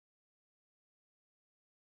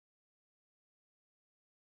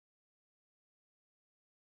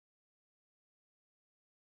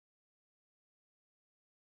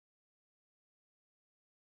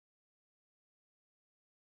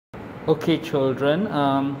Okay, children,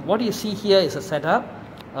 what you see here is a setup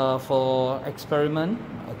for experiment,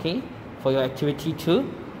 okay, for your activity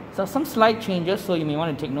 2. So some slight changes, so you may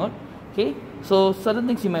want to take note. Okay, so certain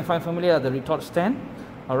things you might find familiar are the retort stand.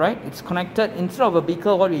 Alright, it's connected, instead of a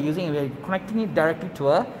beaker, what we're using, we're connecting it directly to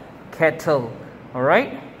a kettle.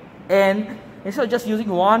 Alright, and instead of just using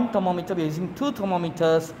one thermometer, we're using 2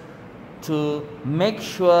 thermometers to make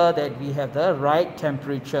sure that we have the right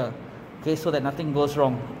temperature. Okay, so that nothing goes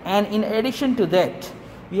wrong. And in addition to that,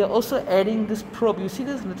 we are also adding this probe. You see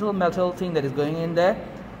this little metal thing that is going in there?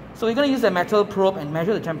 So we're going to use the metal probe and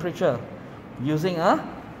measure the temperature using a,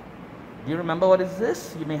 do you remember what is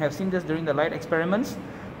this? You may have seen this during the light experiments.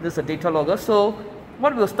 This is a data logger. So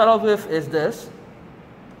what we'll start off with is this.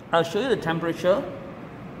 I'll show you the temperature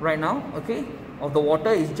right now, okay, of the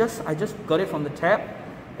water. Is just, I just got it from the tap.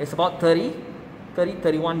 It's about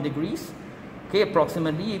 31 degrees, okay,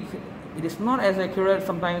 approximately. It is not as accurate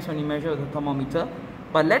sometimes when you measure with a thermometer,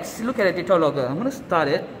 but let's look at a data logger. I'm going to start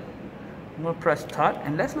it. I'm going to press start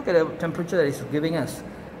and let's look at the temperature that it's giving us.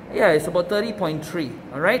 Yeah, it's about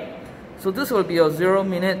 30.3. Alright, so this will be your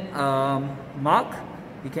 0-minute mark.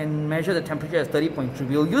 You can measure the temperature as 30.3.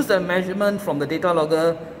 We'll use the measurement from the data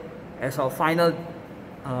logger as our final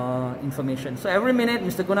information. So every minute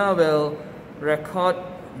Mr. Guna will record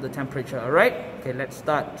the temperature. Alright, okay, let's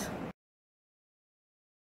start.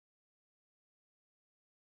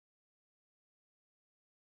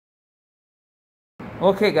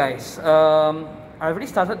 Okay guys, I already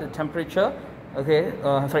started the temperature. Okay,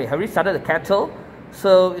 sorry, I already started the kettle.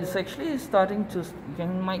 So it's actually starting to, you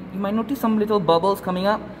might notice some little bubbles coming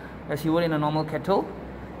up as you would in a normal kettle.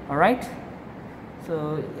 Alright,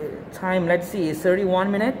 so time, let's see, is 31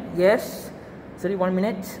 minutes. Yes, 31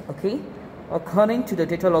 minutes. Okay, according to the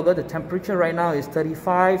data logger, the temperature right now is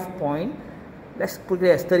 35 let's put it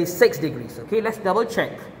as 36 degrees. Okay, let's double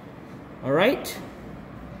check. Alright,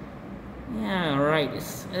 yeah, alright,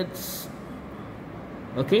 it's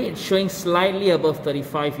okay, it's showing slightly above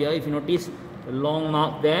 35 here. If you notice the long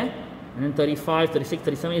mark there, and then 35, 36,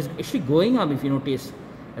 37 is actually going up if you notice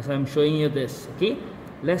as I'm showing you this. Okay,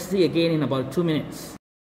 let's see again in about 2 minutes.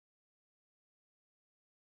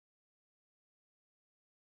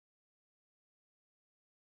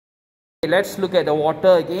 Okay, let's look at the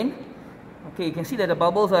water again. Okay, you can see that the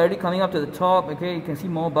bubbles are already coming up to the top. Okay, you can see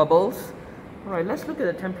more bubbles. Alright, let's look at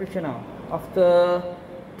the temperature now after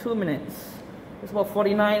 2 minutes. It's about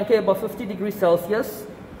 49, okay, about 50 degrees Celsius.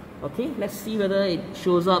 Okay, let's see whether it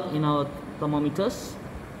shows up in our thermometers.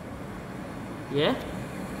 Yeah,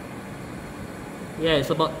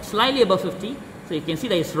 it's about slightly above 50. So you can see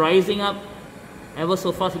that it's rising up ever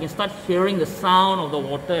so fast. You can start hearing the sound of the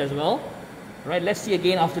water as well. Right, let's see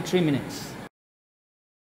again after 3 minutes.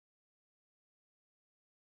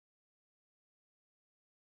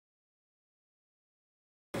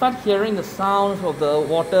 Start hearing the sounds of the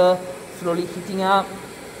water slowly heating up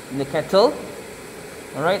in the kettle.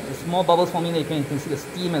 Alright, there's more bubbles forming there. You can see the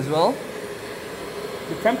steam as well.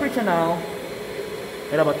 The temperature now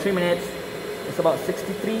at about 3 minutes is about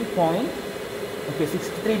 63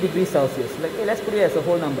 degrees Celsius. Okay, let's put it as a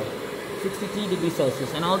whole number. 63 degrees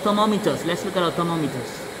Celsius. And our thermometers, let's look at our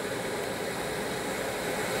thermometers.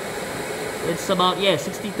 It's about, yeah,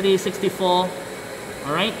 63, 64.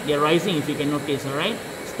 Alright, they're rising if you can notice. Alright,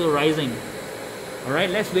 still rising. Alright,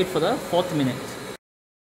 let's wait for the 4th minute.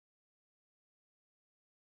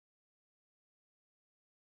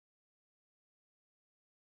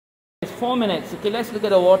 It's 4 minutes. Okay, let's look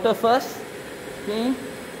at the water first. Okay, you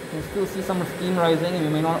can still see some steam rising. You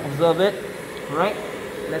may not observe it. Alright,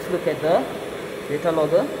 let's look at the data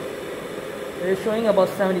logger. It is showing about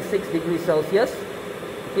 76 degrees Celsius.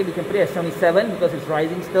 Okay, we can put it at 77 because it's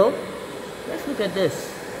rising still. Let's look at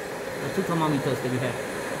this. The 2 thermometers that we have.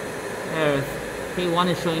 There. Okay, one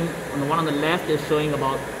is showing, on the one on the left is showing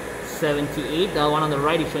about 78. The one on the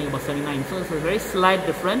right is showing about 79. So it's a very slight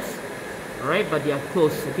difference. Alright, but they are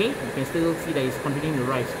close. Okay, you can still see that it's continuing to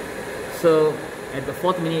rise. So at the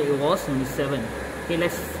 4th minute it was 77. Okay,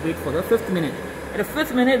 let's wait for the 5th minute. At the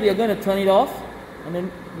 5th minute we are going to turn it off and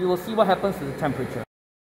then we will see what happens to the temperature.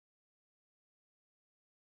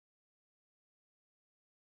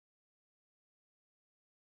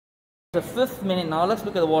 The 5th minute now, let's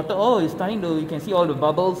look at the water. Oh, it's starting to, you can see all the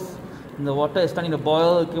bubbles in the water is starting to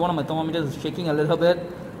boil. Okay, one of my thermometers is shaking a little bit,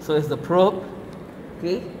 so it's the probe.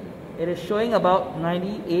 Okay, it is showing about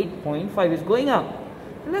 98.5. It's going up.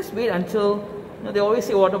 Let's wait until, you know, they always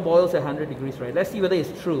say water boils at 100 degrees, right? Let's see whether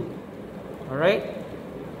it's true. Alright,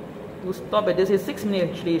 we'll stop at this. It's 6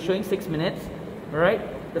 minutes actually, it's showing 6 minutes.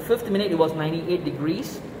 Alright, the 5th minute it was 98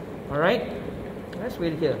 degrees. Alright, let's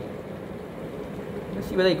wait here. Let's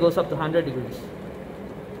see whether it goes up to 100 degrees.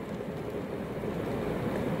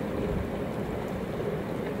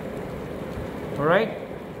 Alright,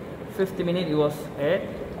 50 minutes it was at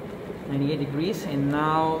 98 degrees and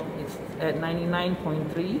now it's at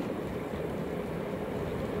 99.3.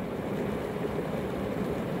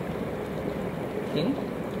 Okay.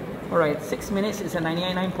 Alright, 6 minutes is at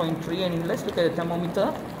 99.3 and let's look at the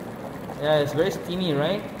thermometer. Yeah, it's very steamy,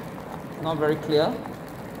 right? Not very clear.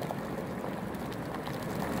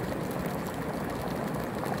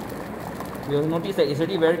 You'll notice that it's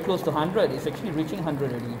already very close to 100. It's actually reaching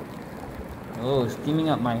 100 already. Oh, it's steaming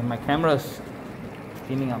up. My camera's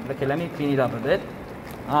steaming up. Okay, let me clean it up a bit.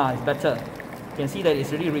 It's better. You can see that it's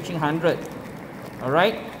already reaching 100.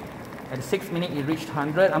 Alright, at 6 minutes it reached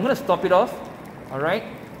 100. I'm going to stop it off. Alright,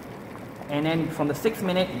 and then from the 6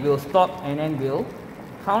 minute we'll stop and then we'll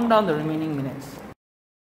count down the remaining minutes.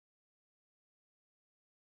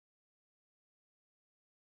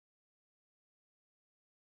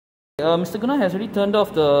 Mr. Gunnar has already turned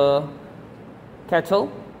off the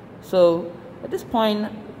kettle. So at this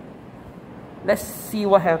point, let's see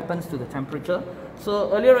what happens to the temperature.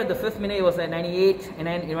 So earlier at the 5th minute it was at 98 and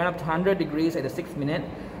then it went up to 100 degrees at the 6th minute.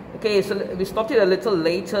 Okay, so we stopped it a little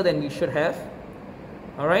later than we should have.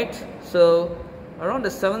 Alright, so around the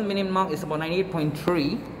 7th minute mark is about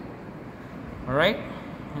 98.3. Alright,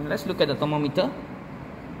 and let's look at the thermometer.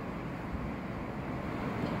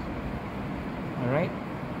 Alright,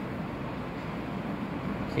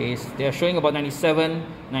 okay, so they are showing about 97,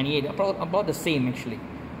 98, about the same actually.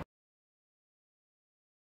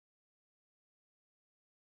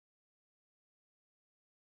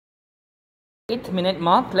 Eighth minute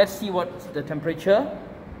mark, let's see what's the temperature.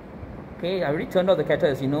 Okay, I already turned off the kettle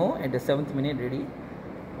as you know at the 7th minute already.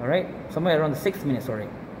 Alright, somewhere around the 6th minute, sorry.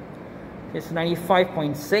 It's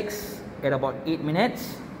 95.6 at about 8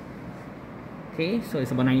 minutes. Okay, so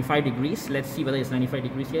it's about 95 degrees. Let's see whether it's 95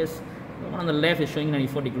 degrees. Yes, the one on the left is showing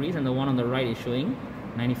 94 degrees and the one on the right is showing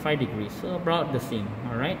 95 degrees. So about the same.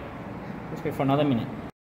 Alright, let's wait for another minute.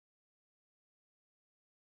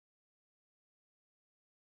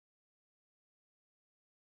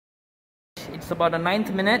 It's about the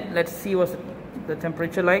 9th minute. Let's see what's the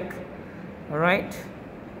temperature like. Alright.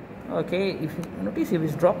 Okay, if you notice if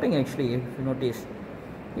it's dropping actually, if you notice.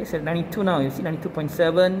 It's at 92 now. You see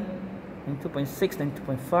 92.7, 92.6,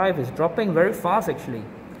 92.5 is dropping very fast actually.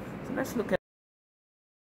 So let's look at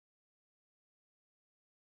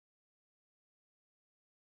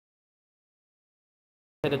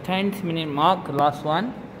the 10th minute mark, the last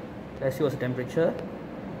one. Let's see what's the temperature.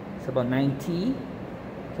 It's about 90.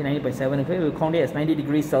 Okay, 90.7. Okay, we'll count it as 90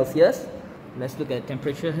 degrees Celsius. Let's look at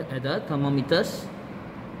temperature at the thermometers.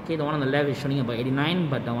 Okay, the one on the left is showing about 89,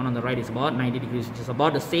 but the one on the right is about 90 degrees, which is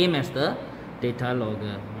about the same as the data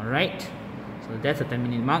logger. Alright, so that's the 10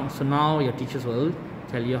 minute mark. So now your teachers will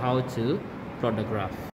tell you how to plot the graph.